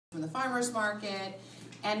from the farmer's market.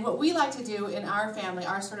 And what we like to do in our family,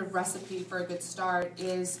 our sort of recipe for a good start,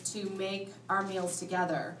 is to make our meals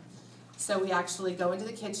together. So we actually go into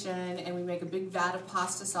the kitchen and we make a big vat of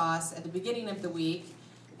pasta sauce at the beginning of the week,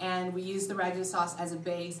 and we use the ragu sauce as a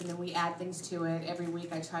base, and then we add things to it. Every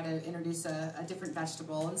week I try to introduce a different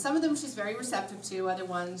vegetable, and some of them she's very receptive to, other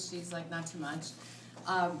ones she's like not too much.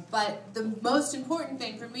 But the most important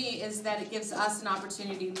thing for me is that it gives us an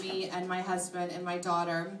opportunity, me and my husband and my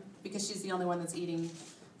daughter, because she's the only one that's eating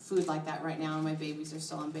food like that right now, and my babies are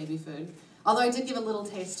still on baby food. Although I did give a little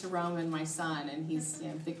taste to Roman, my son, and he's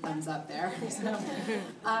big thumbs up there. So,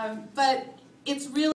 but it's really